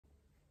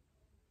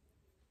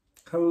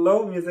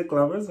Hello music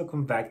lovers,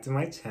 welcome back to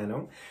my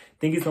channel.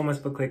 Thank you so much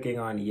for clicking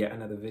on yet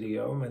another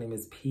video. My name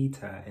is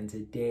Peter and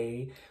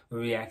today we're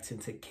reacting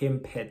to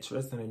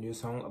Petras and a new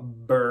song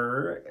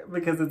Brrr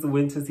because it's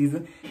winter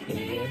season.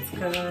 It's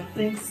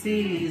cuffing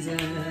season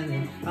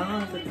and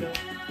all the girls.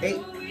 Hey,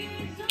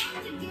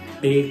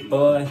 big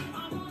boy,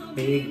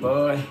 big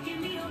boy,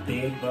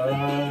 big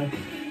boy.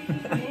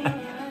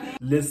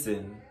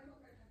 Listen,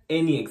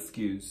 any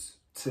excuse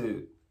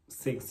to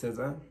sing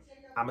SZA,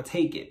 I'ma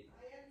take it.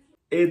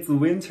 It's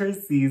winter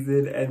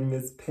season and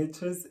Miss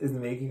Petras is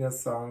making a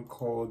song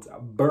called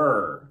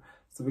Brrr.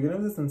 So we're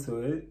gonna listen to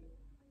it.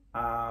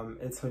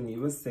 It's her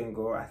newest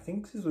single. I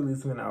think she's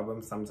releasing an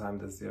album sometime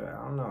this year.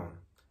 I don't know.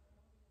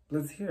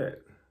 Let's hear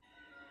it.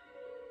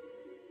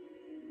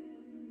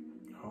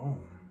 Oh.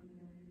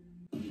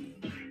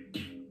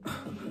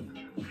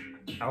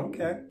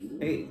 Okay.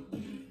 Hey.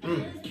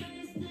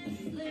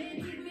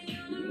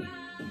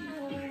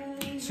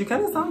 She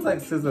kind of sounds like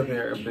SZA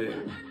there a bit.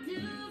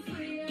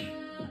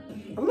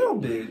 A little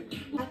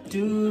bit.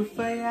 Do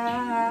for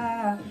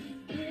ya.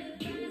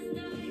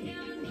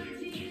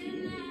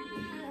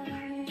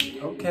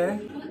 Okay.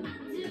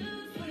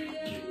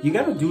 You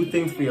gotta do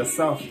things for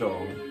yourself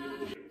though.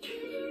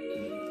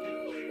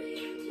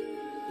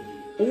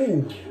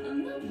 Ooh.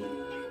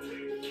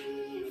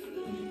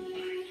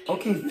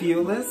 Okay,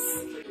 fearless.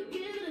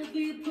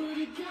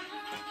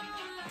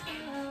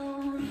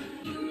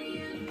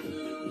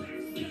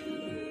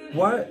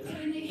 What?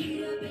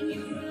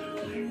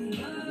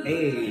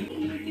 Hey.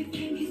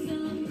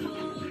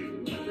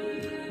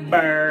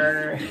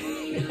 Brrr.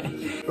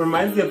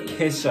 Reminds me of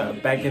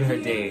Kesha back in her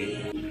day.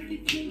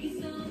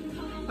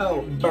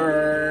 Oh,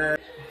 brrr.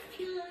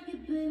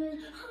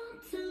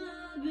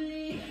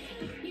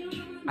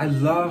 I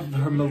love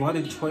her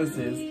melodic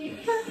choices.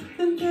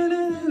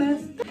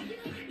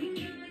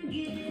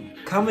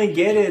 Come and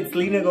get it,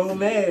 Selena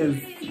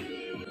Gomez.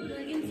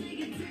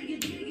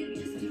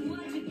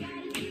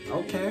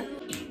 Okay.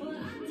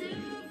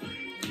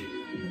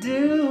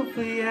 Do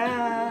for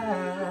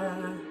ya.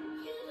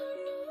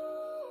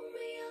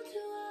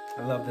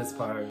 I love this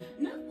part.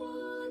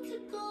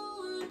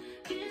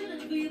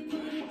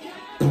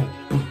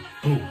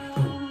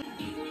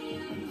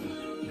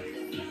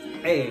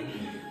 Hey,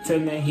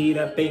 turn the heat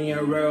up in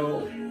your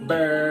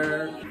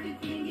rover.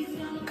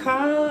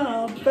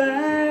 Cover.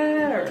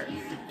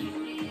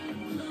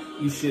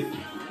 You should.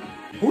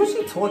 Who is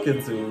she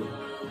talking to?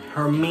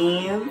 Her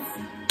mans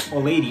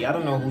or lady? I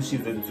don't know who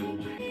she's into.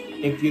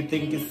 If you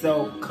think it's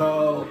so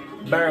cold,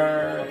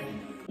 brrr.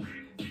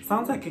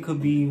 Sounds like it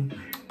could be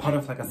part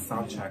of like a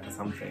soundtrack or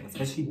something,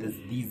 especially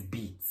these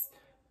beats.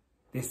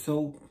 They're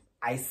so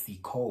icy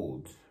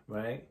cold,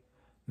 right?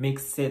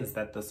 Makes sense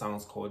that the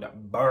song's called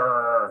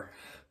Brrr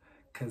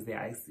because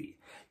they're icy.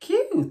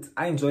 Cute.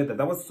 I enjoyed that.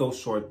 That was so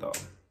short though.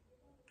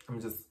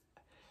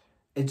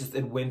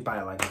 It went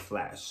by like a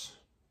flash.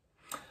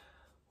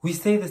 We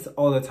say this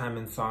all the time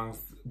in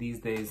songs these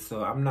days,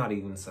 so I'm not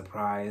even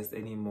surprised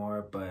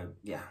anymore. But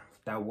yeah,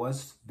 that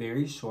was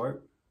very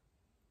short.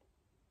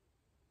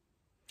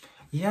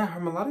 Yeah, her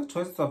melodic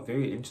choices are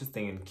very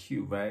interesting and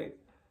cute, right?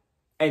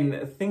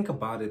 And think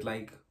about it,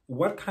 like,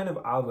 what kind of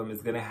album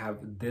is gonna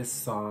have this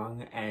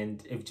song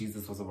and If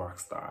Jesus Was a Rock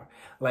Star?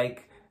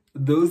 Like,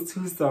 those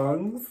two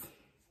songs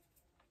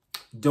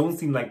don't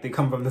seem like they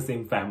come from the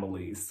same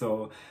family.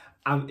 So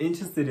I'm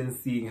interested in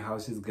seeing how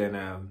she's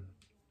gonna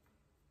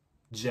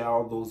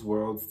gel those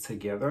worlds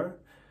together.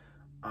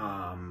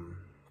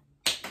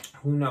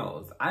 Who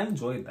knows? I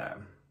enjoyed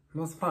that. It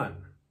was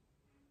fun.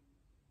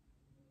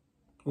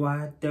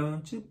 Why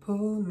don't you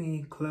pull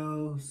me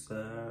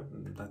closer?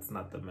 That's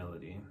not the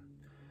melody.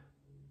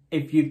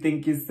 If you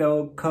think you're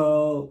so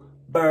cold,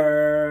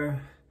 brrr.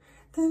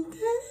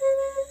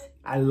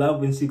 I love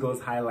when she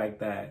goes high like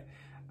that.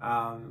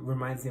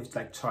 Reminds me of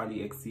like Charlie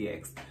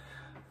XCX.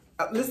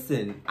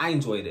 Listen, I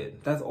enjoyed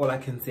it. That's all I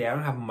can say. I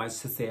don't have much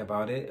to say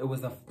about it. It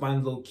was a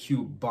fun little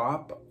cute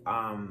bop.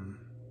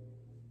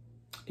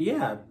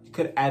 Yeah, you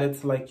could add it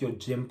to like your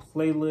gym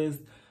playlist.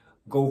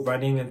 Go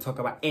running and talk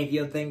about if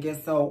you think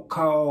it's so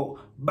cold,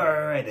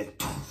 brrr,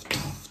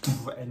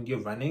 and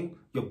you're running,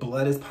 your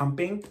blood is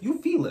pumping, you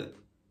feel it.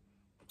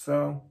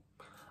 So,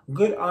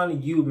 good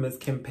on you, Miss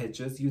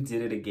Petras. You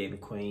did it again,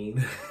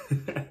 queen.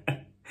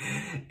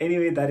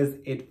 Anyway, that is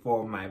it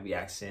for my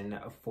reaction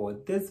for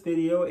this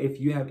video. If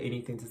you have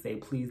anything to say,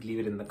 please leave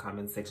it in the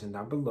comment section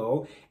down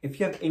below. If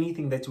you have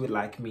anything that you would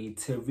like me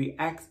to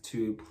react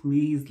to,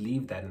 please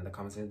leave that in the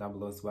comment section down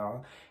below as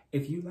well.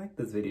 If you like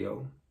this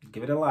video,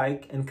 give it a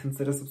like and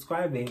consider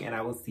subscribing, and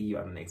I will see you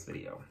on the next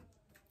video.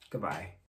 Goodbye.